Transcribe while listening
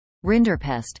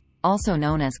Rinderpest, also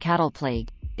known as cattle plague,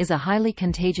 is a highly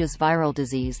contagious viral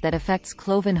disease that affects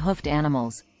cloven-hoofed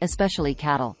animals, especially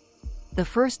cattle. The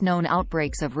first known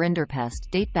outbreaks of rinderpest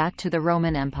date back to the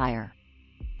Roman Empire.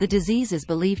 The disease is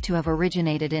believed to have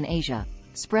originated in Asia,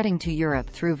 spreading to Europe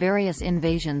through various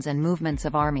invasions and movements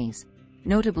of armies,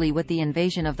 notably with the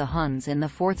invasion of the Huns in the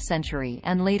 4th century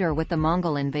and later with the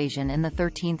Mongol invasion in the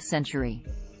 13th century.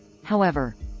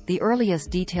 However, the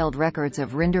earliest detailed records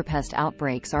of rinderpest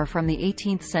outbreaks are from the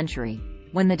 18th century,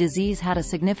 when the disease had a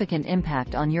significant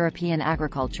impact on European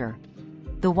agriculture.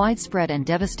 The widespread and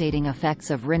devastating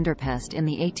effects of rinderpest in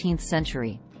the 18th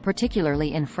century,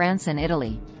 particularly in France and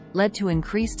Italy, led to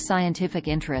increased scientific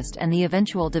interest and the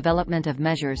eventual development of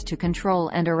measures to control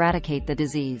and eradicate the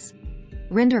disease.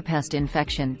 Rinderpest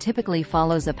infection typically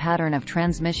follows a pattern of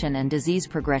transmission and disease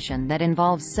progression that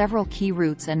involves several key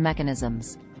routes and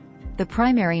mechanisms. The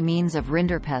primary means of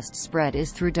rinderpest spread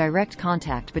is through direct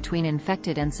contact between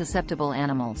infected and susceptible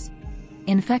animals.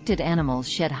 Infected animals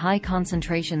shed high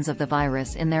concentrations of the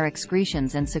virus in their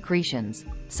excretions and secretions,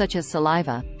 such as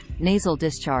saliva, nasal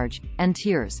discharge, and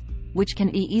tears, which can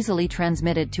be easily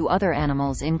transmitted to other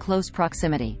animals in close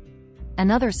proximity.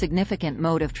 Another significant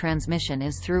mode of transmission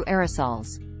is through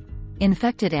aerosols.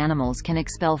 Infected animals can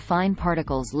expel fine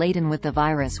particles laden with the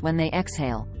virus when they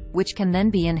exhale, which can then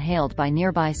be inhaled by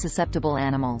nearby susceptible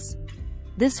animals.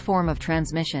 This form of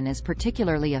transmission is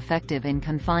particularly effective in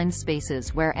confined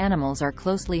spaces where animals are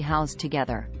closely housed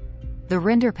together. The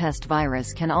rinderpest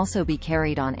virus can also be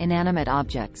carried on inanimate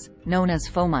objects, known as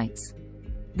fomites.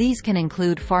 These can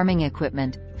include farming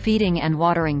equipment, feeding and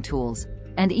watering tools,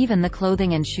 and even the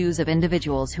clothing and shoes of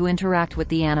individuals who interact with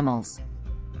the animals.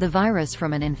 The virus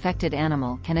from an infected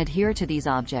animal can adhere to these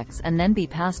objects and then be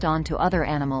passed on to other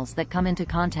animals that come into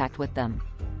contact with them.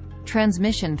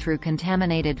 Transmission through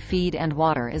contaminated feed and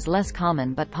water is less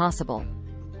common but possible.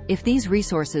 If these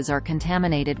resources are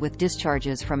contaminated with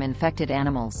discharges from infected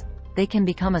animals, they can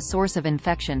become a source of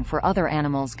infection for other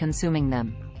animals consuming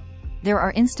them. There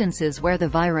are instances where the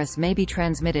virus may be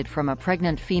transmitted from a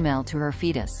pregnant female to her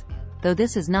fetus, though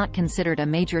this is not considered a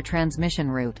major transmission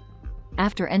route.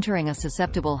 After entering a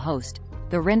susceptible host,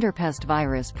 the rinderpest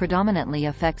virus predominantly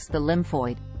affects the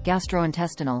lymphoid,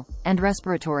 gastrointestinal, and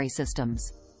respiratory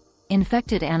systems.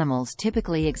 Infected animals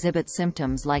typically exhibit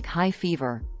symptoms like high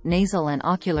fever, nasal and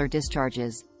ocular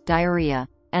discharges, diarrhea,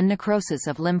 and necrosis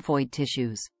of lymphoid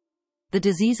tissues. The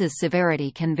disease's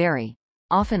severity can vary,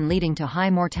 often leading to high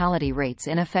mortality rates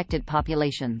in affected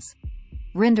populations.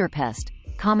 Rinderpest,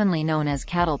 commonly known as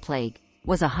cattle plague,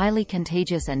 was a highly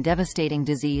contagious and devastating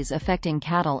disease affecting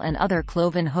cattle and other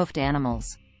cloven-hoofed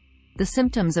animals. The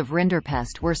symptoms of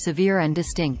rinderpest were severe and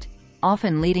distinct,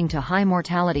 often leading to high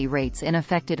mortality rates in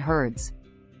affected herds.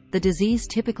 The disease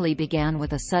typically began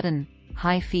with a sudden,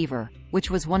 high fever, which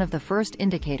was one of the first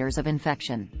indicators of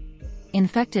infection.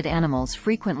 Infected animals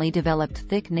frequently developed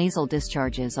thick nasal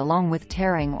discharges along with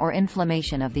tearing or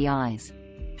inflammation of the eyes.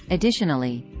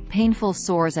 Additionally, painful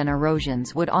sores and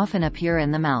erosions would often appear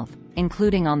in the mouth,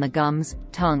 including on the gums,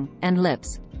 tongue, and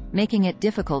lips, making it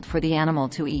difficult for the animal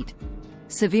to eat.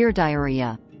 Severe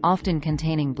diarrhea, often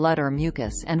containing blood or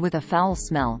mucus and with a foul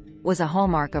smell, was a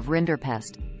hallmark of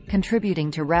rinderpest,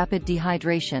 contributing to rapid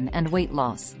dehydration and weight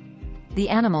loss. The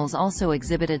animals also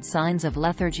exhibited signs of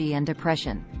lethargy and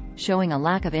depression, showing a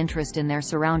lack of interest in their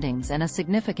surroundings and a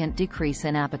significant decrease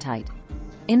in appetite.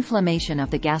 Inflammation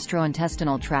of the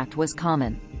gastrointestinal tract was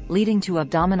common, leading to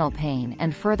abdominal pain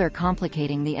and further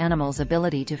complicating the animal's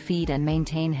ability to feed and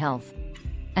maintain health.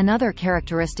 Another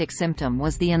characteristic symptom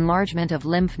was the enlargement of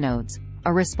lymph nodes,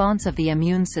 a response of the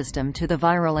immune system to the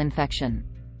viral infection.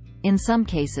 In some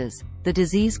cases, the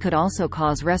disease could also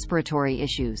cause respiratory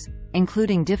issues,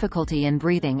 including difficulty in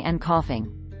breathing and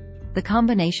coughing. The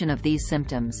combination of these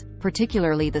symptoms,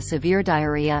 particularly the severe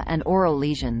diarrhea and oral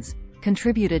lesions,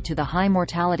 contributed to the high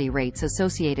mortality rates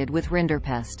associated with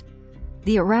rinderpest.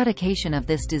 The eradication of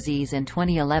this disease in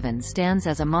 2011 stands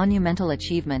as a monumental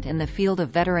achievement in the field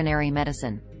of veterinary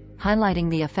medicine, highlighting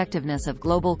the effectiveness of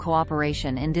global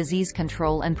cooperation in disease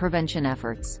control and prevention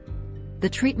efforts. The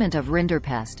treatment of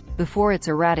rinderpest, before its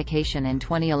eradication in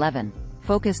 2011,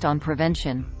 focused on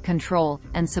prevention, control,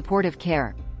 and supportive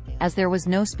care, as there was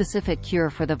no specific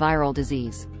cure for the viral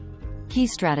disease. Key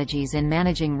strategies in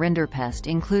managing rinderpest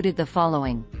included the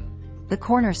following. The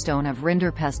cornerstone of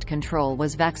rinderpest control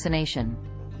was vaccination.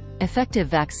 Effective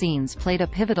vaccines played a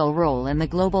pivotal role in the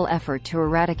global effort to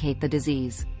eradicate the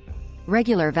disease.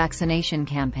 Regular vaccination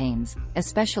campaigns,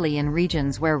 especially in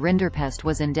regions where rinderpest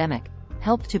was endemic,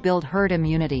 helped to build herd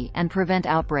immunity and prevent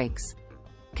outbreaks.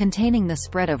 Containing the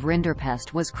spread of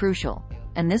rinderpest was crucial.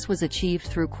 and this was achieved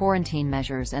through quarantine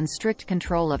measures and strict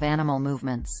control of animal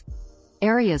movements.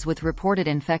 Areas with reported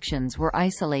infections were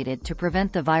isolated to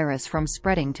prevent the virus from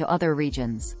spreading to other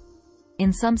regions.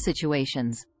 In some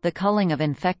situations, the culling of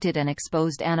infected and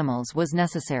exposed animals was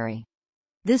necessary.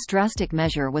 This drastic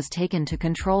measure was taken to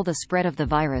control the spread of the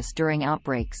virus during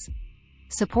outbreaks.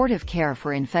 Supportive care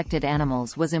for infected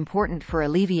animals was important for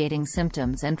alleviating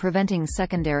symptoms and preventing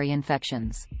secondary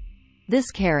infections.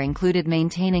 This care included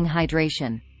maintaining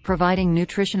hydration, providing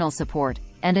nutritional support,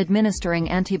 and administering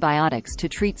antibiotics to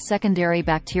treat secondary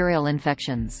bacterial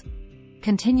infections.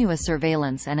 Continuous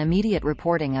surveillance and immediate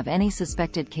reporting of any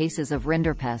suspected cases of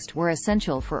rinderpest were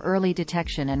essential for early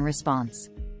detection and response.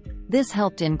 This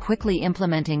helped in quickly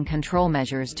implementing control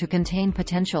measures to contain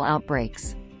potential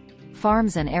outbreaks.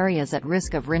 Farms and areas at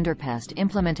risk of rinderpest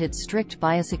implemented strict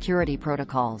biosecurity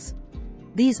protocols.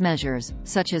 These measures,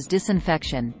 such as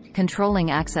disinfection,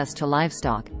 controlling access to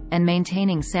livestock, and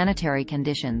maintaining sanitary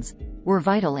conditions, were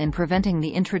vital in preventing the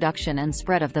introduction and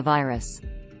spread of the virus.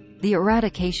 The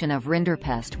eradication of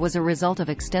rinderpest was a result of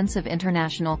extensive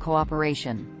international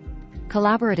cooperation.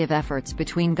 Collaborative efforts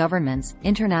between governments,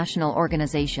 international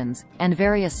organizations, and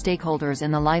various stakeholders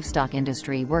in the livestock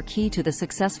industry were key to the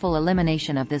successful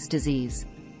elimination of this disease.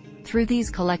 Through these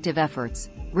collective efforts,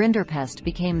 rinderpest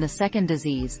became the second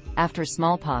disease, after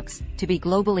smallpox, to be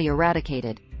globally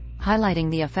eradicated, highlighting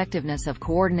the effectiveness of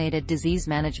coordinated disease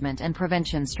management and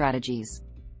prevention strategies.